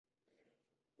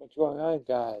What's going on,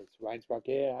 guys? Ryan Spark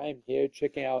here. I'm here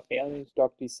checking out Aliens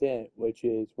Dark Descent, which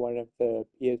is one of the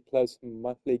PS Plus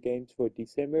monthly games for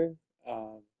December.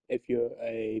 If you're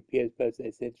a PS Plus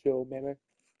Essential member.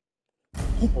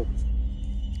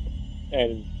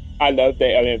 And I love the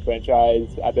Alien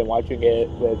franchise. I've been watching it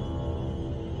with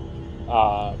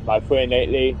my friend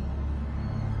lately.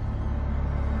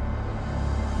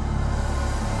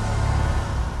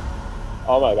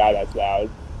 Oh my god, that's loud.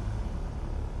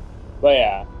 But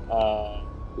yeah,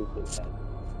 this is fun.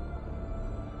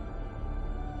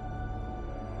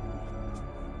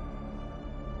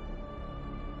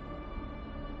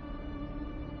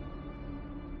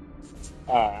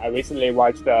 I recently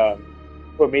watched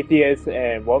Prometheus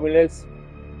and Romulus.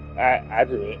 I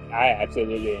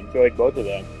absolutely enjoyed both of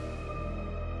them.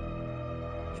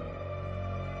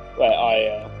 But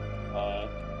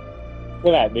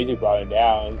turn that music volume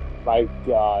down. My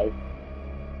God.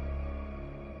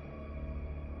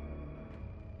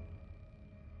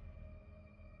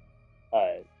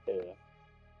 Alright,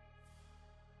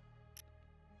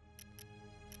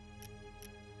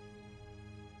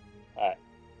 alright.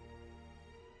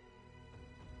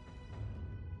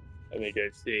 Let me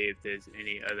just see if there's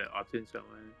any other options on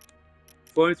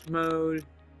performance mode.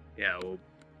 Yeah, we'll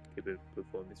give it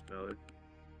performance mode.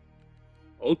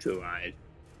 Ultra wide.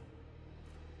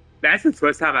 That's the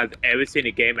first time I've ever seen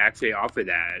a game actually offer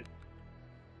that.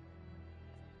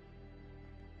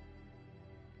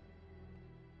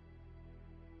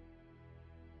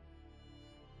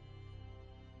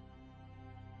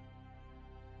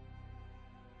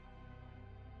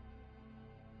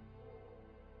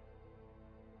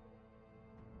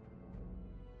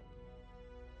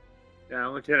 Yeah,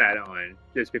 I'm gonna turn that on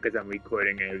just because I'm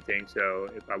recording everything. So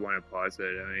if I want to pause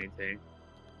it or anything,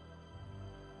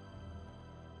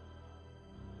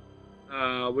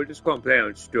 we're just gonna play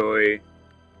on story.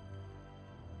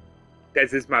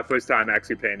 This is my first time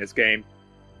actually playing this game.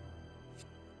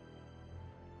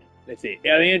 Let's see.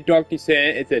 Alien Dark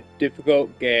Descent is a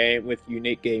difficult game with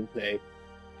unique gameplay.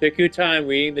 Take your time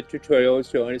reading the tutorials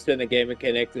to understand the game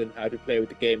mechanics and how to play with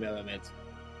the game elements.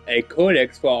 A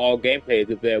codex for all gameplay is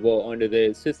available under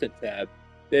the Assistant tab.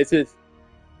 This is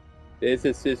this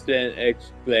assistant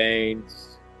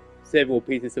explains several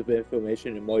pieces of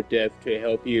information in more depth to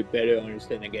help you better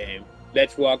understand the game.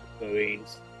 Let's rock,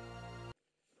 Marines.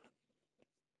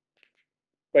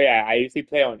 But yeah, I usually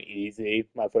play on easy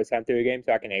my first time through a game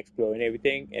so I can explore and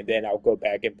everything, and then I'll go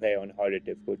back and play on harder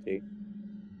difficulty.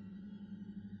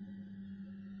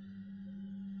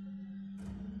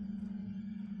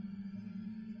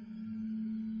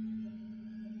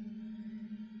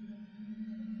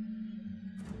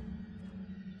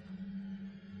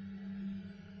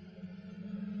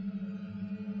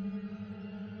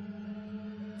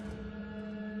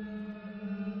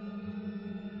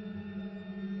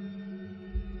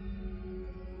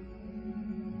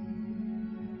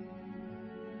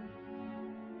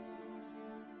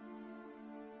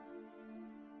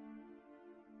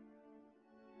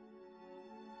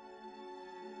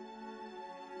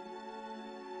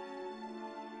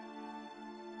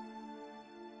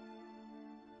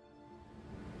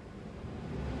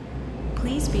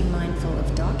 Please be mindful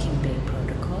of docking bay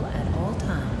protocol at all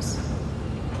times.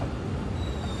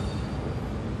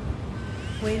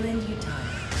 Wayland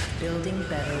Yutani, building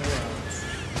better worlds.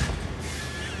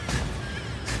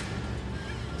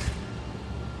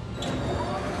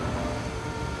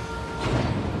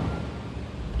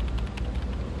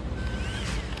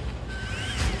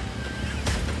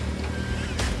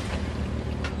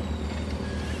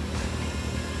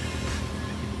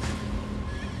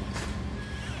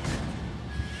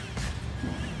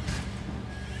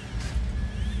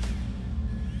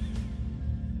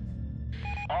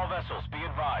 All vessels, be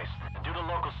advised. Due to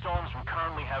local storms, we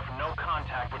currently have no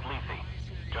contact with Lethe.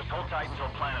 Just hold tight until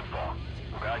planetfall.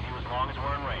 We'll guide you as long as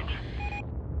we're in range.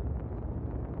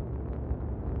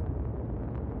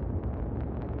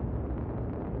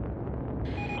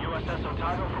 USS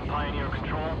Otago from Pioneer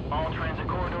Control. All transit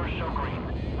corridors show green.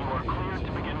 You are cleared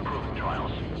to begin proving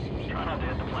trials. Try not to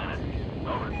hit the planet.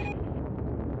 Over.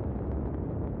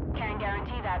 Can't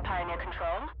guarantee that, Pioneer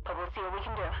Control, but we'll see what we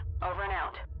can do. Over and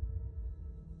out.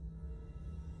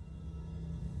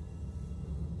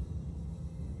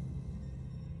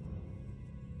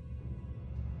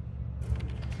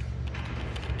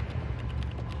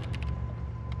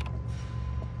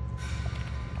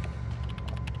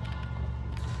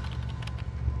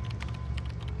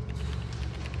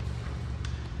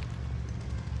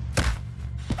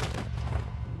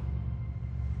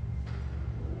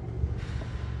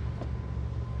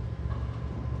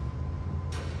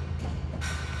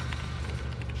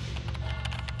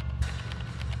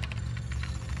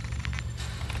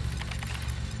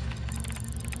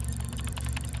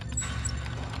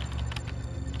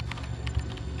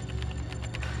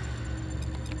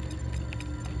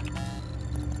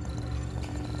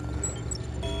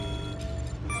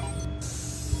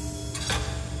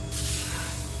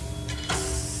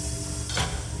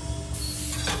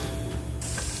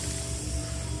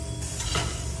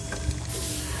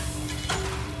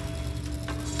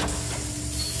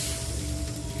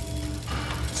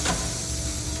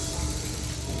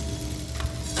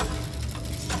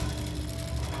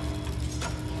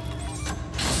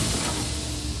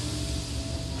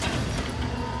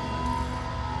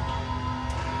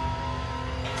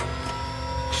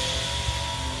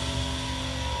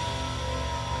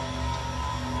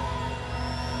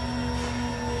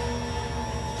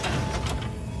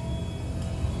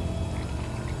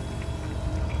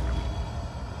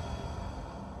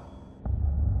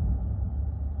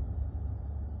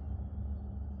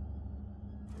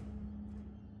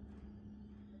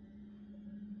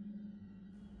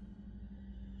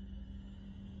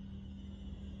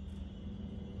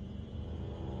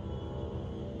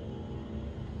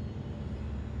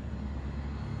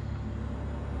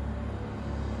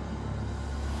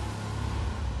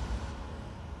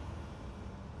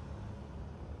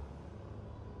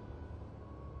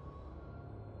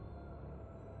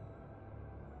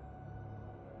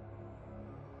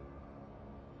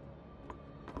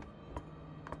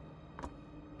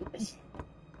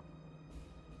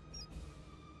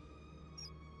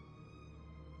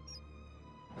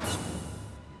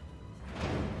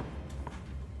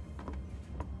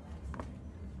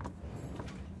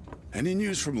 Any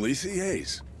news from Lethe,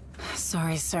 Hayes?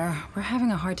 Sorry, sir. We're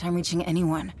having a hard time reaching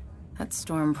anyone. That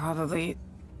storm probably...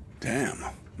 Damn.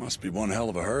 Must be one hell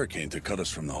of a hurricane to cut us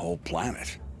from the whole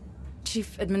planet.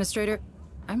 Chief Administrator,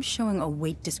 I'm showing a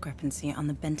weight discrepancy on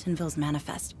the Bentonville's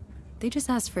manifest. They just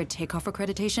asked for a takeoff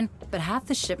accreditation, but half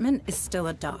the shipment is still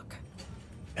at dock.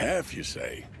 Half, you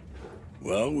say?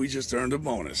 Well, we just earned a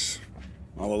bonus.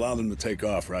 I'll allow them to take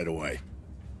off right away.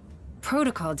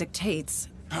 Protocol dictates...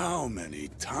 How many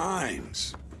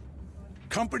times?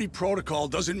 Company protocol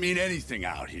doesn't mean anything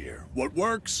out here. What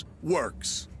works,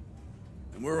 works.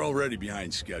 And we're already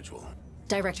behind schedule.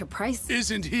 Director Price?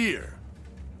 Isn't here.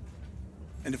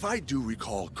 And if I do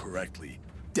recall correctly,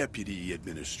 Deputy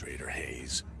Administrator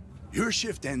Hayes, your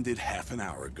shift ended half an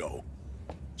hour ago.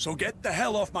 So get the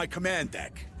hell off my command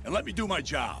deck and let me do my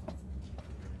job.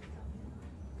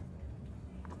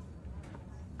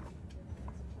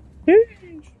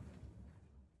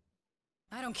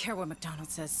 I don't care what McDonald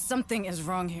says. Something is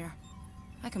wrong here.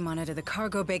 I can monitor the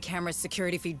cargo bay camera's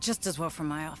security feed just as well from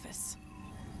my office.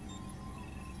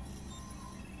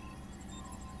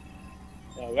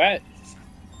 Alright.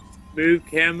 Move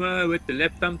camera with the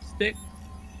left thumbstick.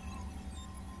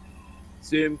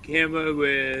 Zoom camera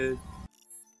with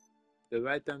the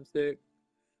right thumbstick.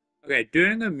 Okay,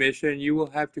 during a mission, you will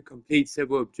have to complete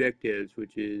several objectives,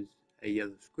 which is a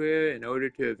yellow square, in order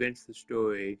to advance the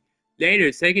story.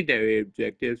 Later, secondary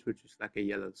objectives, which is like a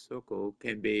yellow circle,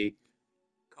 can be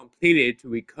completed to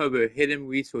recover hidden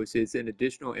resources and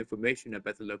additional information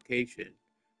about the location.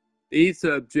 These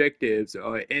objectives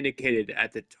are indicated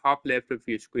at the top left of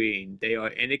your screen. They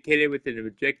are indicated with an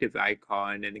objective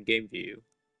icon in the game view.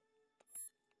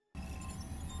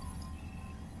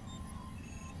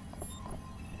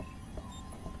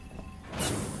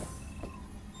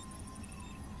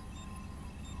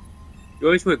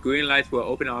 Doors with green lights will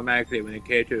open automatically when a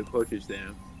character approaches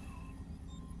them.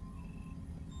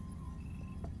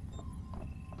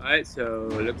 Alright,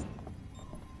 so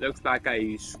looks like I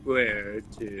use square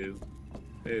to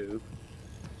move.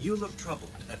 You look troubled,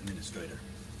 Administrator.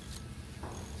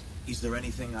 Is there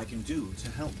anything I can do to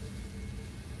help?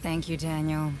 Thank you,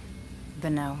 Daniel.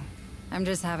 But no. I'm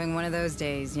just having one of those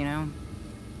days, you know?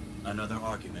 Another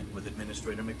argument with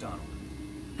Administrator McDonald.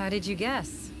 How did you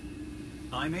guess?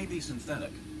 I may be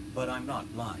synthetic, but I'm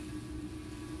not blind.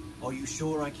 Are you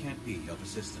sure I can't be of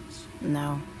assistance?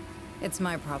 No. It's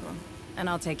my problem, and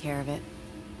I'll take care of it.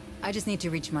 I just need to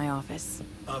reach my office.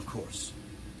 Of course.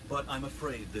 But I'm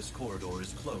afraid this corridor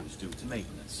is closed due to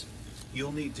maintenance.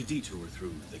 You'll need to detour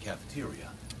through the cafeteria.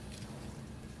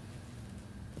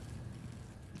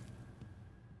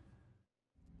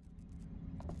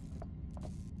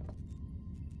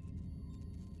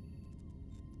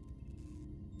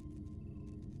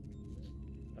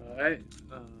 Alright.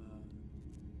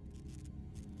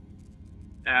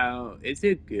 Now, is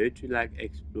it good to like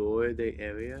explore the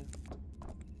area?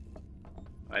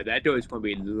 Alright, that door is going to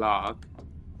be locked.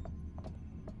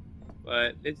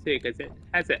 But let's see, because it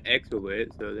has an X over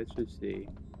it, so let's just see.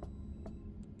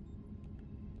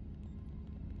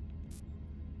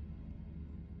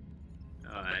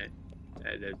 Alright,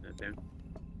 that does nothing.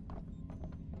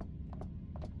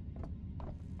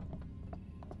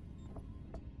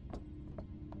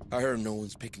 I heard no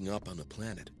one's picking up on the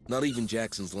planet. Not even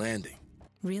Jackson's Landing.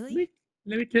 Really?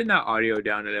 Let me turn that audio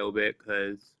down a little bit,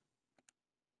 because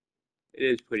it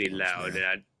is pretty Thanks, loud,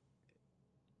 man.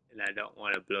 and I don't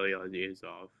want to blow y'all's ears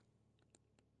off.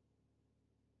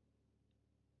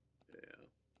 Yeah.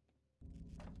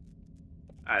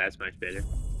 Ah, that's much better.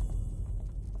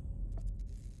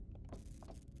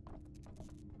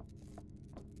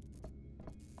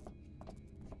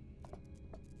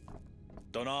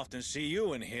 Don't often see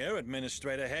you in here,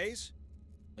 Administrator Hayes.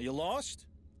 Are you lost?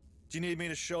 Do you need me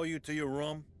to show you to your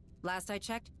room? Last I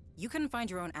checked, you couldn't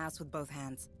find your own ass with both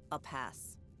hands. I'll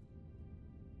pass.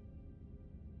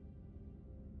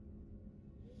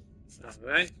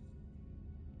 Alright.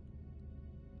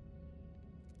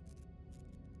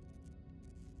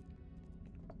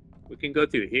 We can go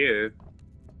through here.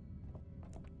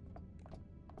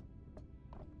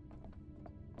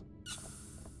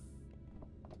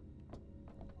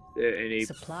 Is there any...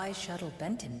 Supply shuttle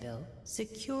Bentonville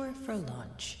secure for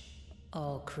launch.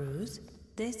 All crews,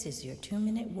 this is your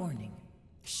 2-minute warning.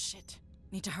 Shit.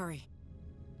 Need to hurry.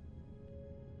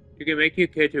 You can make your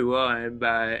character run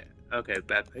by... Okay,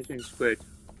 by pressing square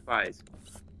twice.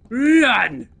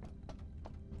 Run!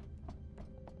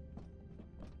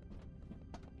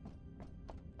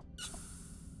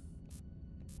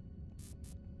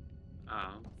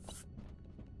 Oh.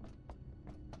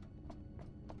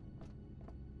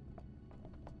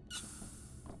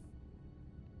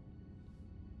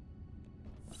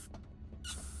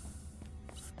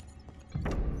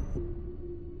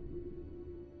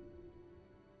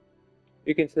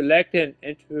 You can select an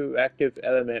interactive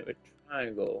element with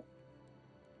triangle.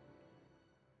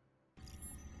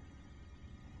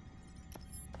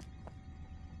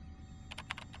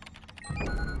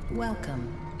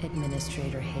 Welcome,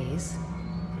 Administrator Hayes.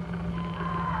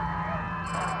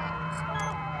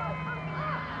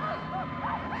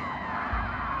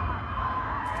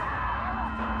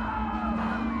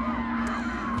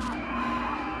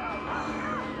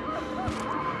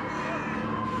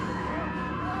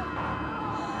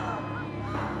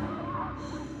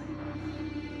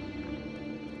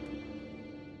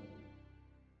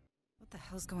 What the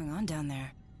hell's going on down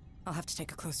there? I'll have to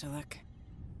take a closer look.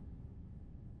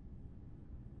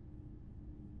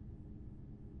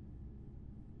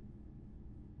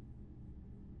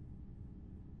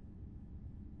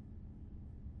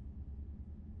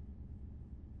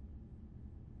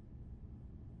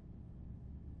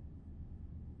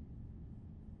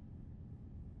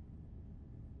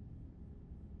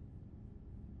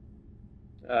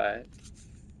 Alright.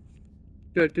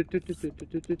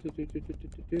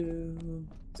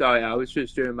 Sorry, I was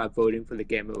just doing my voting for the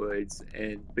Game Awards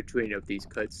in between of these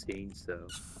cutscenes, so.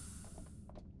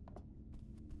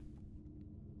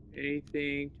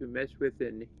 Anything to mess with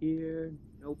in here?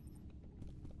 Nope.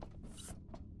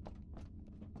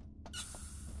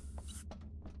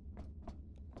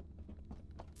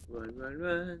 Run, run, run.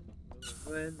 Run,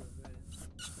 run, run.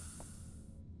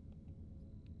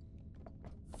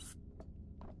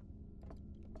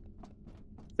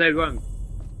 Say one.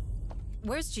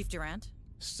 Where's Chief Durant?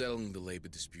 Settling the labor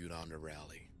dispute on the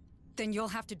rally. Then you'll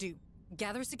have to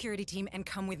gather a security team and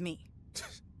come with me.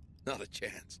 Not a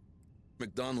chance.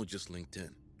 McDonald just linked in.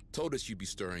 Told us you'd be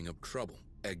stirring up trouble.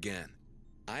 Again.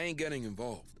 I ain't getting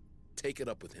involved. Take it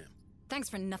up with him. Thanks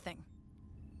for nothing.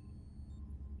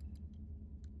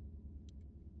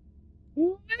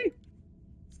 What?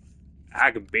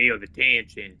 I can feel the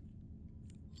tension.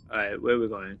 Alright, where are we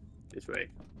going? This way.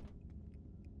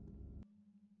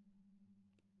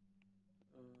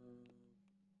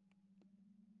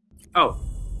 Oh.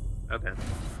 Okay.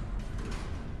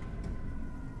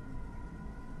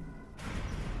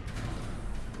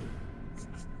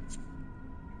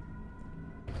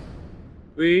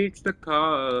 Reach the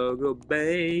cargo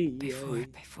bay.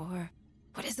 Before.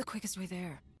 What is the quickest way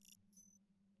there?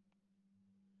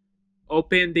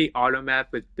 Open the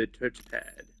automap with the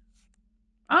touchpad.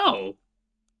 Oh.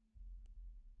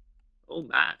 Oh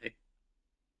my.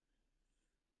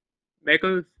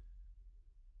 Mecha's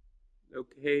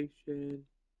location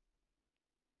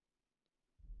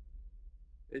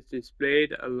is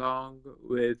displayed along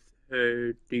with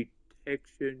her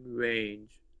detection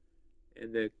range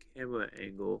and the camera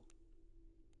angle.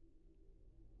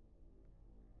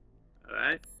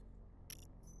 Alright.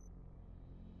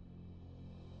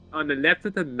 On the left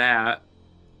of the map,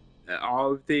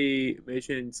 all of the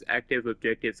mission's active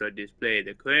objectives are displayed.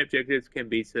 The current objectives can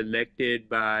be selected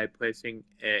by pressing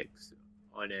X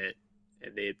on it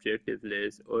in the objective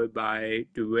list or by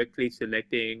directly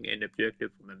selecting an objective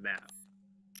from a map.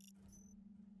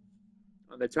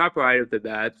 On the top right of the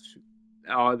map,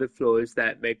 all the floors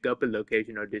that make up a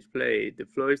location are displayed. The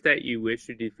floors that you wish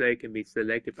to display can be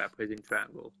selected by pressing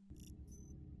triangle.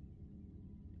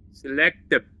 Select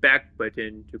the back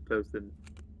button to close them.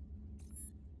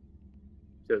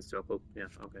 So circle. Yeah,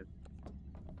 okay.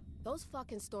 Those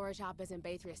fucking storage hoppers in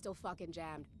Bay 3 are still fucking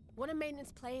jammed. What are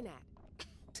maintenance playing at?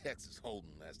 Texas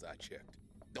Hold'em, last I checked.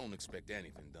 Don't expect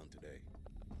anything done today.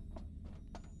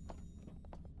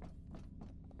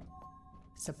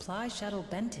 Supply Shuttle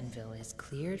Bentonville is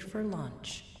cleared for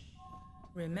launch.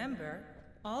 Remember,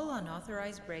 all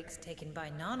unauthorized breaks taken by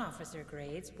non-officer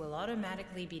grades will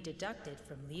automatically be deducted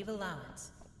from leave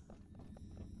allowance.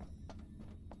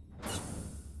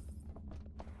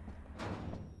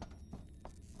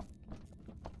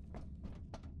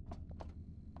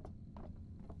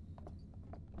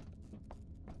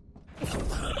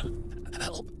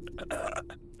 Help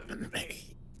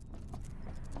me.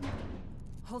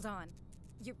 Hold on.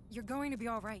 You're going to be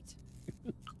all right.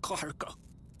 Cargo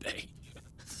bay.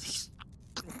 These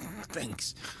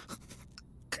things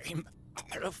came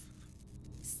out of...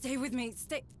 Stay with me.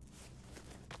 Stay.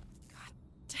 God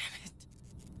damn it.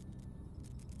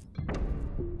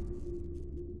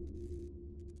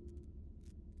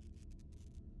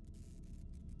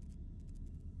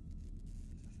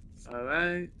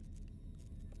 Alright.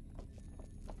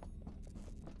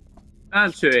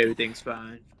 I'm sure everything's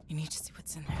fine. You need to see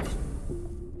what's in there.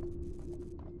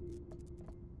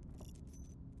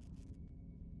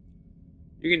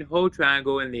 You can hold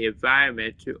triangle in the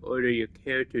environment to order your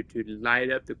character to light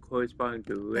up the corresponding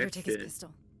direction. Better take his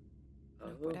pistol.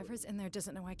 Whatever's in there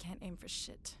doesn't know I can't aim for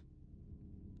shit.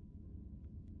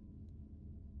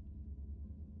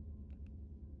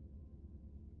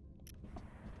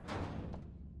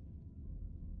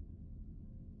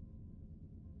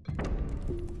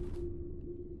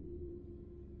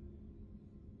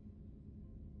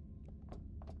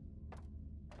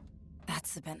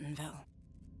 That's the Bentonville.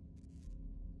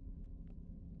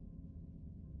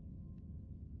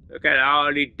 Look at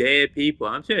all these dead people.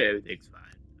 I'm sure everything's fine.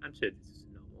 I'm sure this is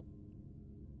normal.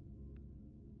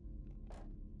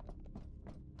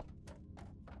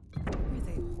 What are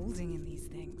they holding in these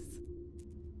things?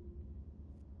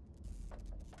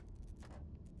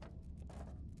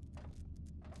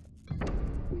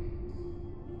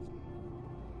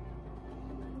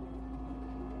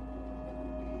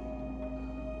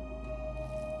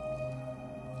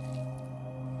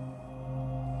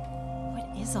 What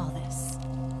is all this?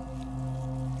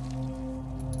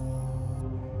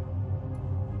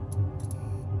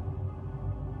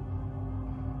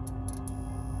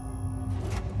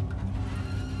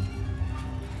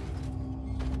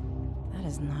 That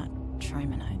is not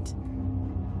trimonite.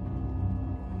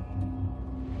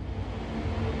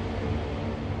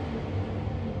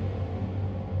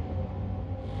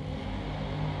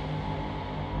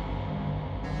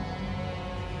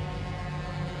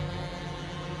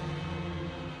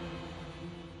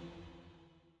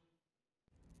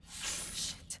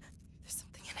 Shit. There's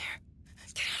something in here.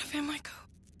 Get out of here, Michael.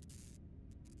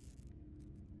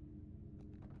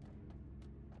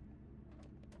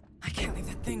 I can't leave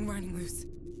that thing running loose.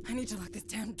 I need to lock this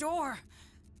damn door.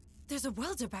 There's a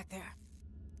welder back there.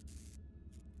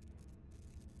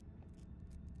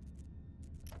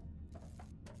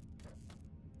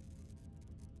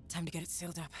 Time to get it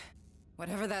sealed up.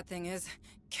 Whatever that thing is,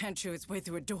 can't chew its way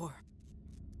through a door.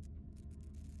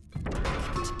 Keep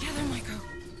it together, Michael.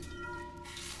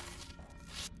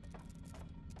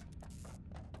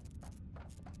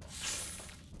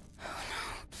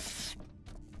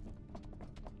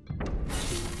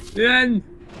 Run!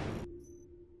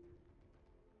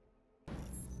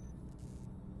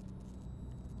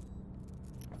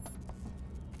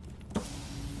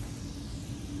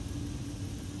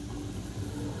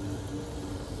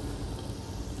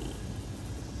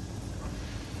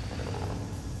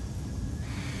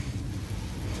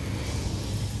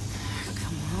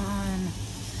 Come on.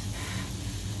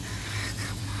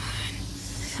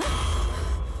 Come on.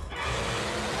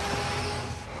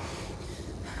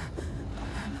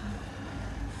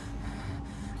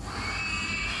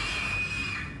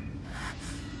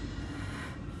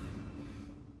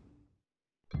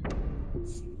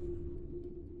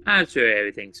 I'm sure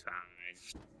everything's fine.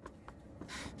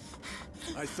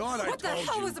 I thought I What the told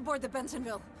hell you. was aboard the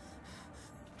Bentonville?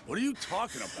 What are you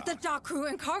talking about? The dock crew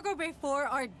and Cargo Bay 4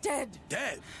 are dead.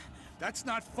 Dead? That's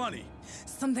not funny.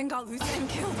 Something got loose and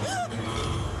killed.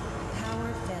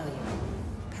 Power failure.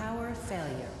 Power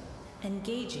failure.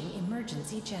 Engaging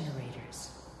emergency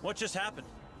generators. What just happened?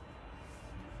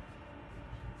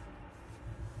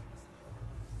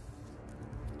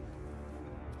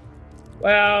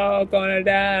 We're all gonna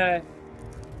die.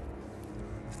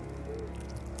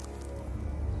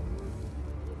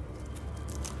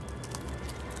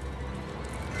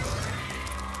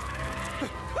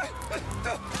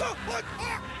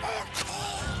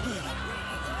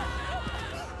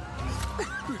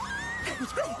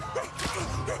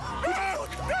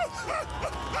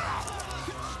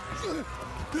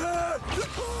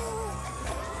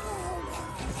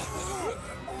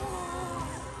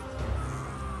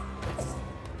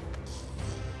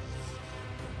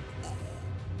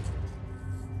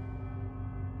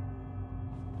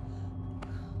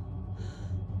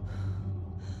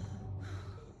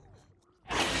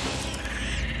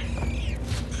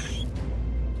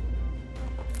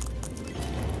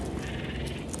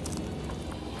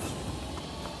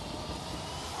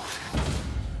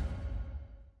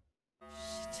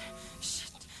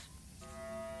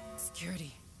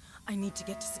 Security. I need to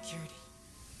get to security.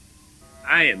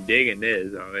 I am digging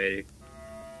this already.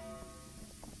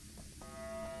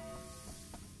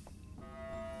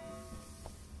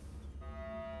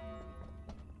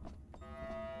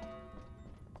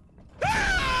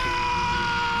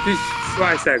 Jesus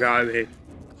Christ, that got me.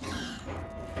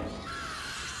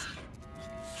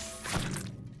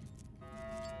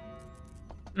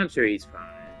 I'm sure he's fine.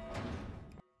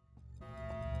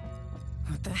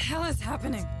 What the hell is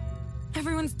happening?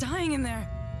 Everyone's dying in there.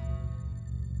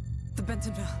 The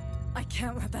Bentonville. I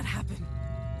can't let that happen.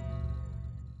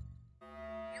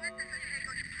 USS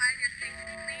Otago to Pioneer Station,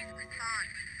 please respond.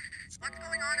 What's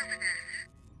going on over there?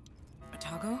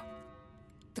 Otago?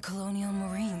 The Colonial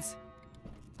Marines.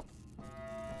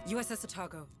 USS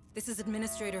Otago, this is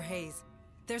Administrator Hayes.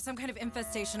 There's some kind of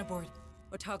infestation aboard.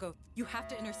 Otago, you have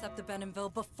to intercept the Bentonville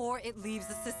before it leaves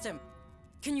the system.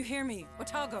 Can you hear me,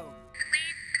 Otago?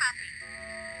 Please copy.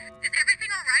 Is everything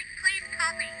alright? Please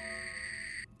copy.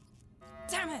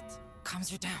 Damn it!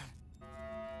 Comms are down.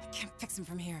 I can't fix him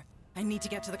from here. I need to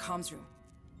get to the comms room.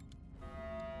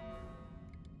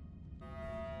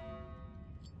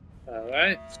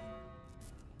 Alright.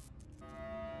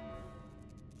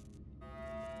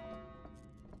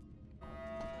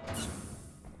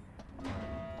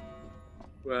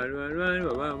 Run.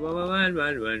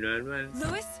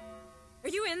 Lewis? Are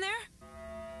you in there?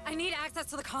 I need access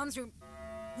to the comms room.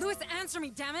 Lewis, answer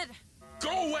me, damn it!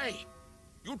 Go away!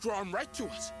 You'll draw them right to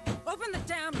us. Open the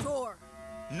damn door!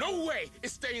 No way!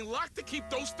 It's staying locked to keep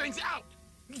those things out!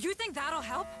 You think that'll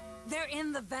help? They're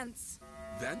in the vents.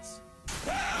 Vents?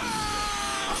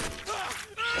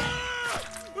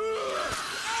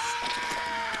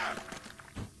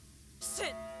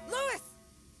 Shit! Lewis!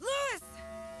 Lewis!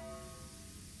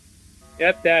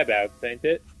 Yep, that about explains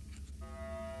it.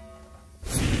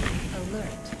 Alert.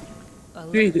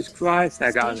 Alert. Jesus Christ,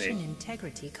 that got me. Station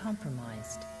integrity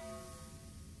compromised.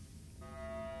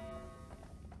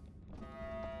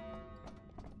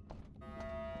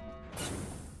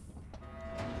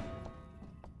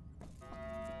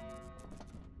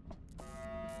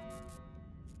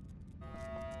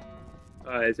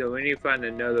 Alright, so we need to find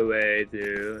another way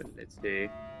to, let's see.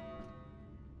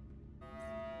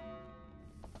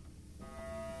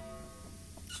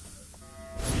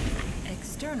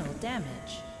 External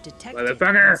damage detected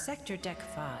Motherfucker! in Sector Deck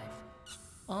 5.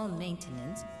 All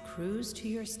maintenance, cruise to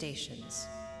your stations.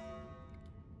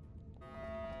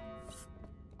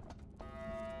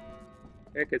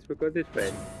 I guess we'll go this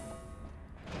way.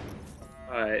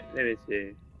 Alright, let me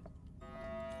see.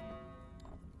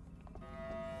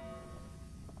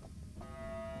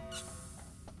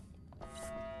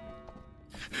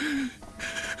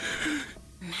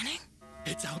 Manning?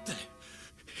 It's out there.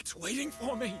 It's waiting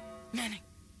for me. Manning,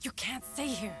 you can't stay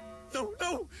here. No,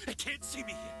 no, it can't see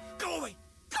me here. Go away.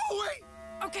 Go away.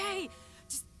 Okay,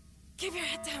 just keep your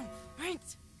head down, right?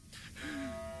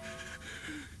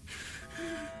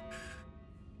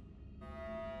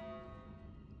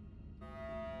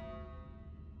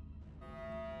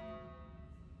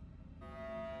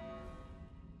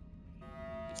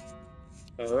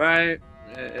 Alright,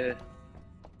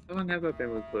 how long have I been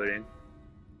recording?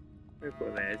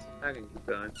 34 minutes. I can keep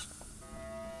going.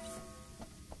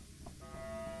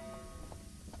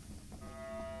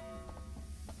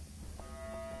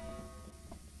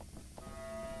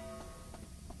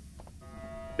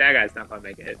 That guy's not gonna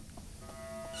make it.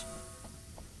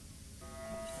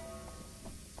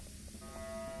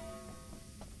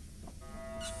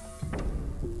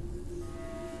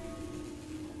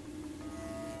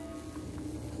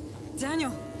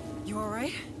 Daniel, you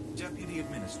alright? Deputy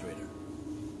Administrator,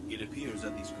 it appears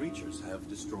that these creatures have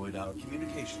destroyed our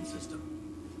communication system.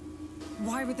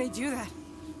 Why would they do that?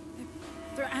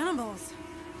 They're animals.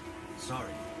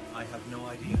 Sorry, I have no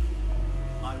idea.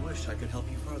 I wish I could help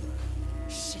you further.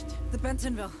 Shit, the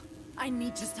Bentonville. I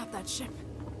need to stop that ship.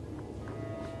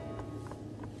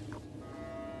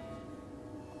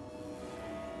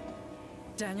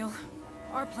 Daniel,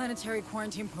 our planetary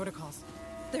quarantine protocols.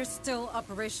 They're still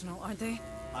operational, aren't they?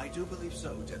 I do believe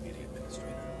so, Deputy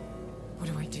Administrator.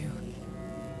 What do I do?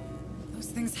 Those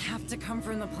things have to come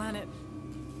from the planet.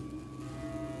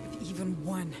 If even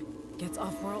one gets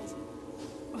off-world...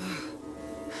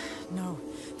 No,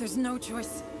 there's no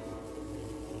choice.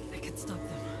 I can stop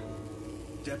them.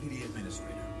 Deputy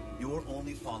Administrator, you're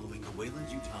only following the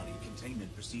Weyland-Yutani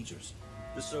containment procedures.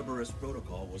 The Cerberus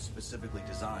protocol was specifically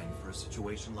designed for a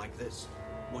situation like this.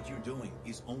 What you're doing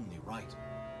is only right.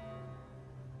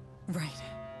 Right.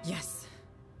 Yes.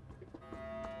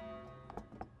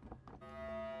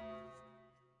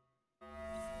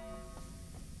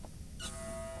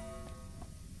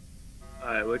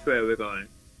 Alright, which way are we going?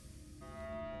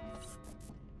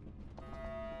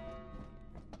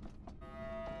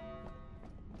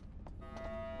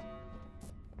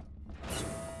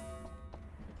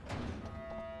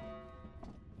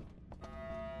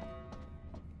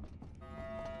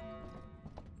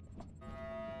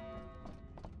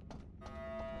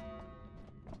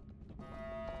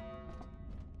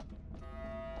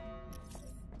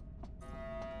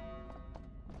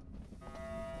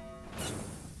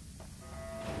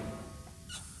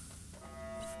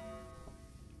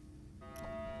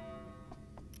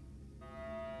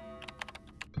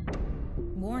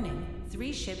 Warning,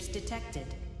 3 ships detected.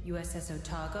 USS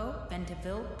Otago,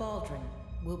 Bentonville, Baldwin.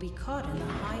 Will be caught in the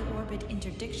high orbit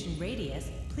interdiction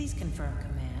radius. Please confirm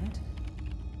command.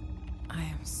 I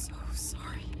am so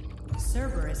sorry.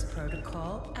 Cerberus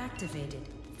protocol activated.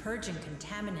 Purging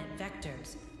contaminant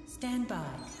vectors. Stand by.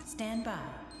 Stand by.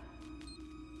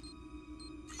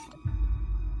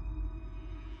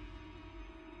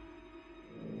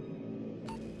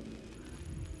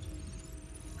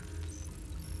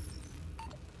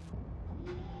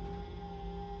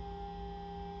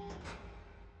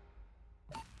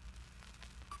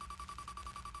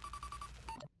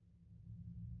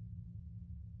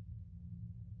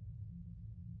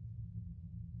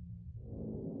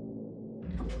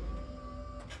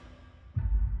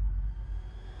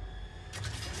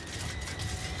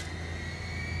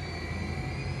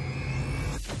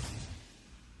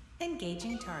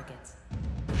 engaging targets.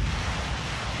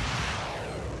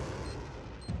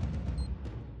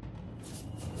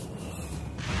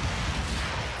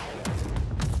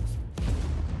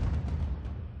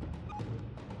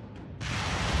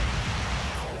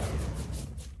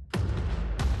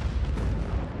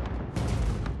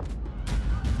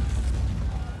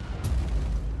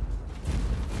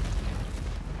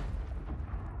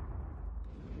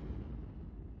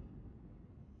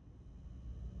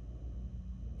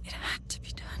 It had to be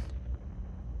done.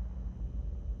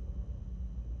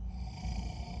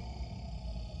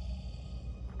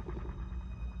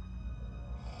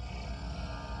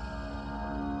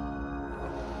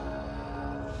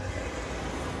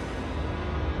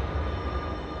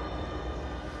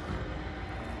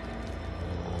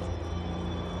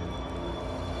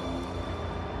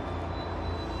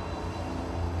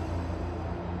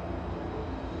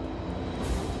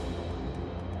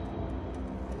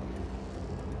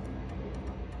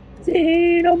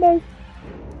 Xenomorph!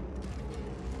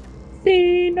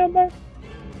 Xenomorph!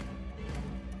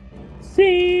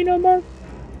 Xenomorph!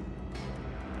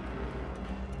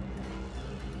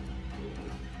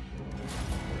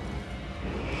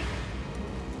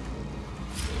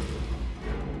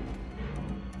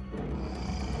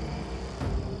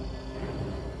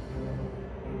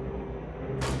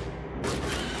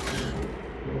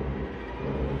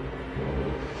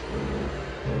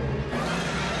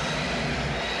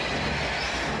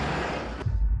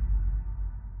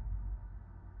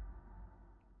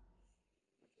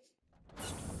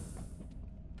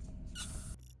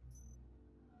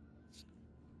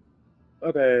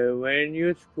 Okay, when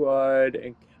your squad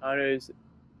encounters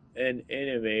an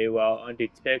enemy while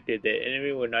undetected, the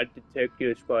enemy will not detect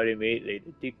your squad immediately.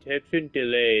 The detection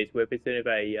delay is represented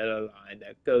by a yellow line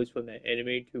that goes from the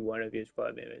enemy to one of your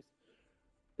squad members.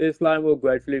 This line will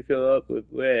gradually fill up with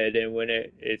red, and when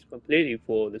it is completely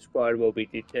full, the squad will be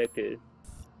detected.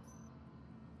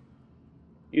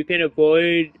 You can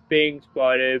avoid being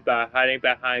spotted by hiding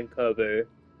behind cover.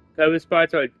 Cover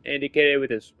spots are indicated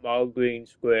with a small green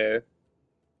square.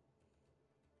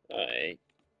 Alright.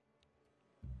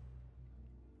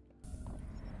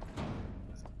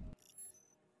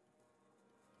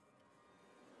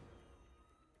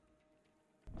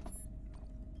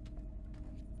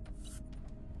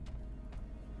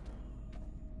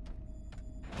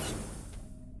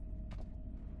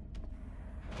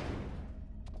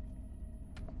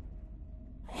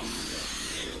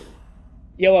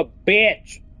 You're a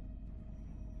bitch!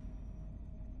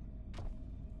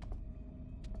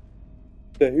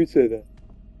 Yeah, who said that?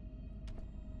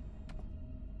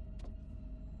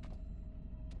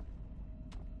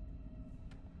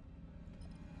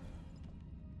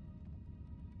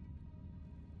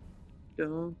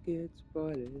 Don't get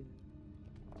spotted.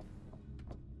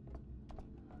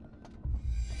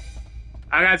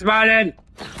 I got spotted!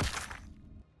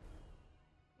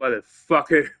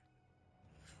 Motherfucker.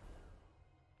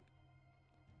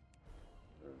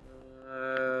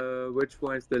 Which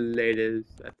one's the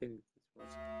latest? I think this one.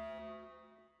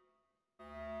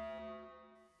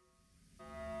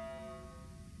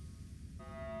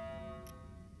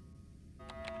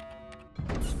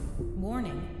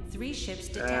 Warning, 3 ships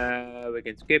detected. We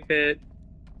can skip it.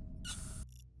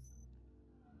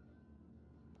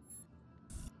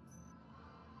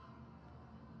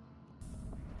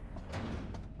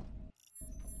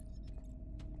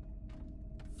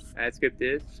 I skip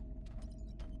this.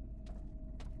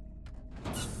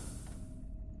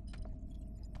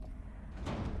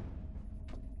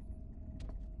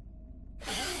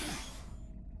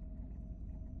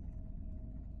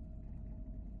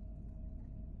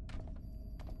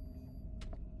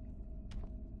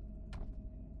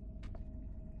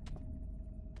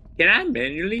 Can I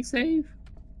manually save?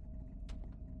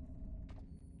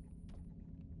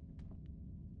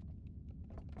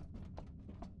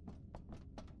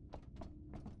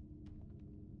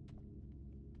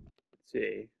 Let's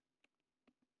see.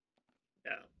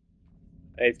 No.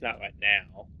 It's not right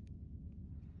now.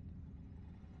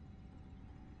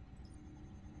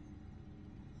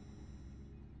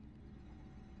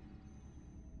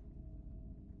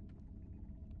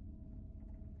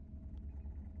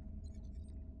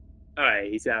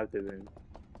 Alright, he's out of the room.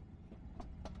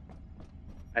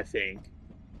 I think.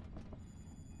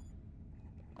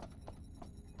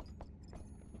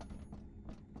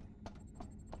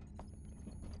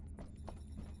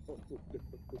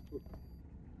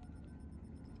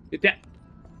 Get that!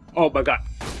 Oh my god.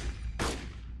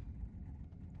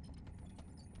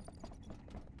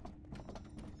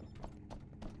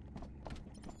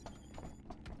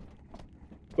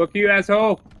 Fuck you,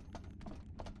 asshole!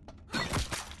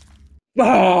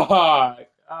 Fuck!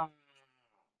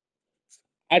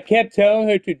 I kept telling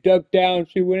her to duck down.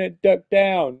 She wouldn't duck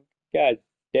down. God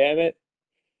damn it.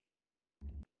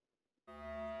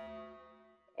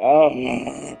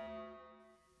 Oh.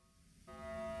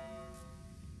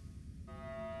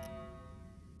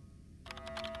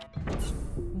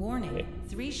 Warning,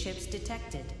 3 ships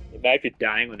detected. Imagine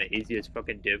dying on the easiest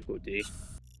fucking difficulty.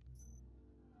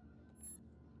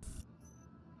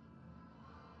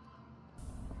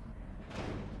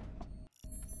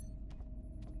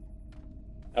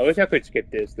 I wish I could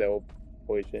skip this little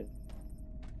portion.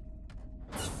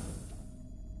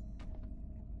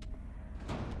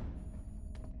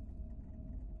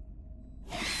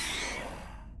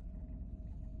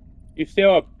 You're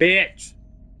still a bitch!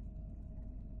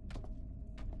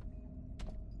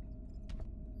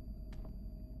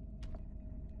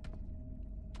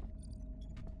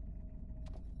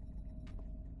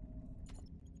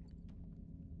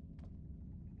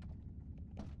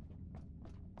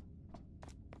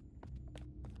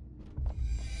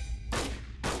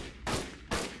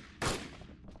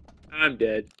 I'm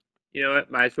dead. You know what?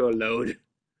 Might as well load.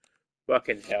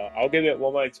 Fucking hell. I'll give it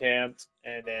one more attempt,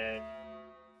 and then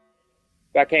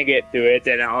if I can't get through it,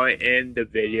 then I'll end the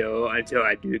video until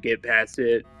I do get past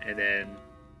it, and then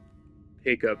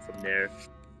pick up from there.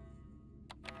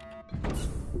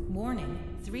 Warning,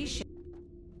 3 ships.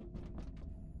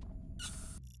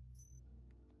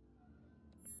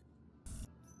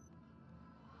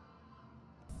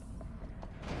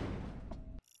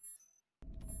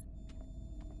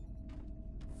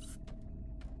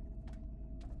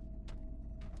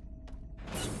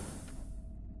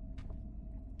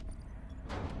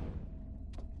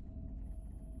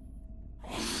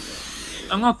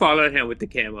 I'm gonna follow him with the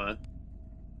camera.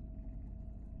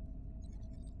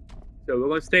 So we're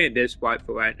gonna stay in this spot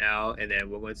for right now, and then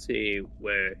we're gonna see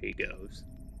where he goes.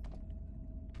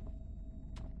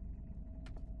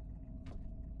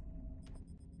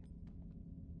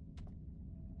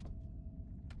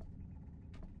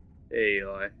 There you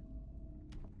are.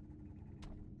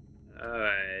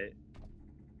 Alright.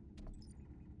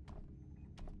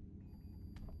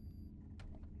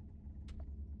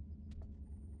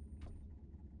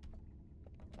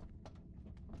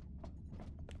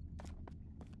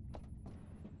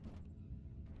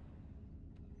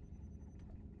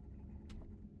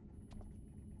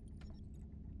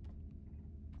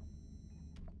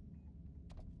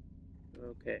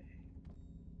 Okay.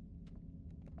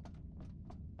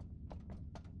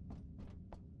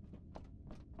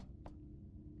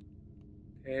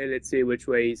 Okay, let's see which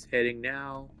way he's heading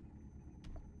now.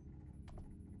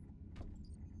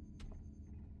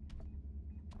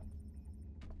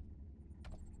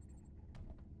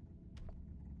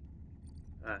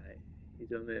 Alright,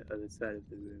 he's on the other side of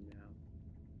the room now.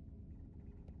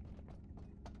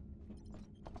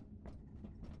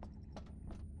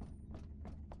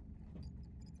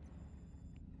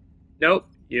 Nope,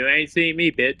 you ain't seen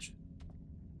me, bitch.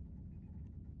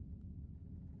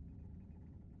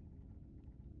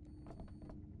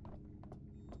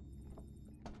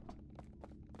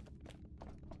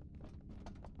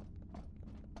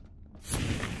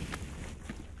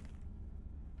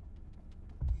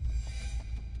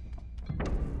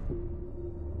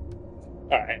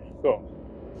 Alright, cool.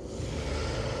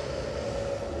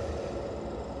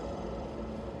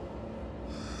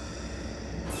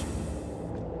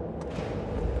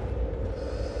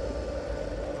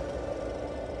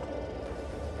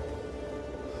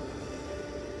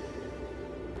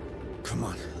 Come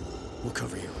on, we'll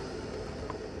cover you.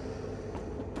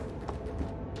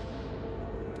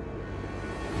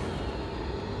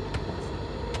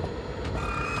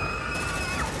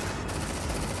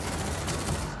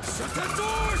 Shut that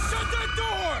door! Shut that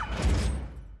door!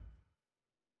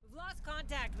 We've lost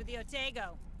contact with the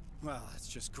Otago. Well, that's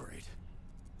just great.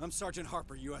 I'm Sergeant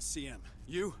Harper, USCM.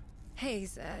 You?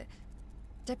 Hayes,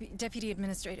 Deputy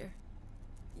Administrator.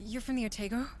 You're from the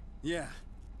Otago? Yeah.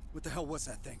 What the hell was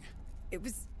that thing? It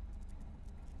was...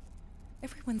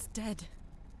 Everyone's dead.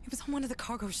 It was on one of the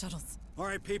cargo shuttles. All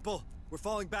right, people. We're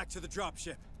falling back to the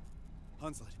dropship.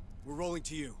 Hunslet, we're rolling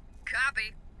to you.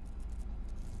 Copy.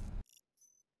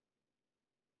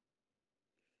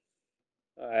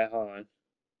 Alright, hold on.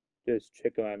 Just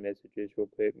checking my messages real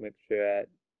quick, make sure that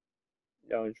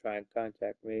no one's trying to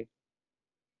contact me.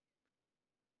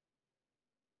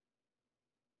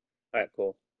 Alright,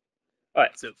 cool.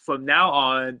 Alright, so from now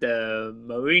on, the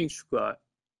Marine Squad...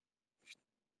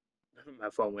 My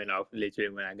phone went off literally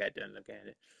when I got done looking at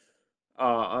it.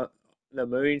 The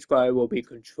Marine Squad will be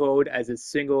controlled as a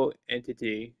single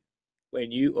entity When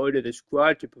you order the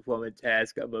squad to perform a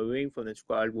task, a Marine from the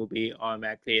squad will be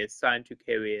automatically assigned to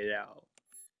carry it out.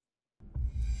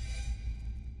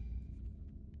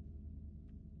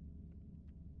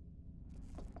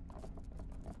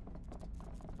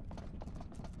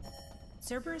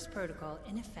 Cerberus protocol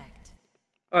in effect.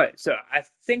 Alright, so I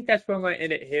think that's where I'm going to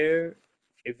end it here.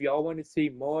 If y'all want to see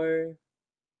more,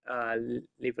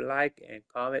 leave a like and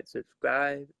comment,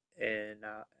 subscribe, and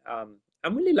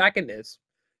I'm really liking this.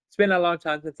 It's been a long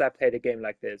time since I played a game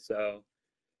like this, so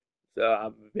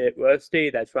I'm a bit rusty.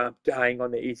 That's why I'm dying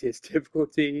on the easiest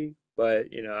difficulty,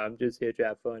 but you know, I'm just here to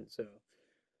have fun. So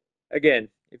again,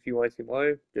 if you want to see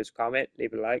more, just comment,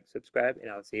 leave a like, subscribe,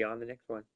 and I'll see you on the next one.